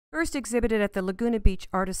First exhibited at the Laguna Beach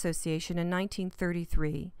Art Association in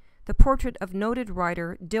 1933, the portrait of noted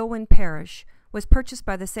writer Dillwyn Parrish was purchased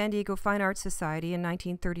by the San Diego Fine Arts Society in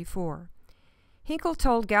 1934. Hinkle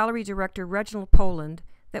told gallery director Reginald Poland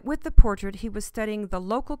that with the portrait he was studying the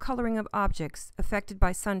local coloring of objects affected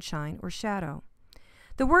by sunshine or shadow.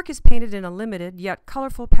 The work is painted in a limited yet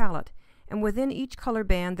colorful palette, and within each color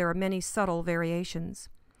band there are many subtle variations.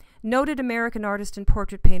 Noted American artist and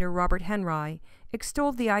portrait painter Robert Henry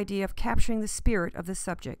extolled the idea of capturing the spirit of the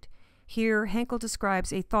subject. Here, Hinkle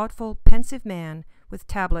describes a thoughtful, pensive man with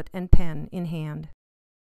tablet and pen in hand.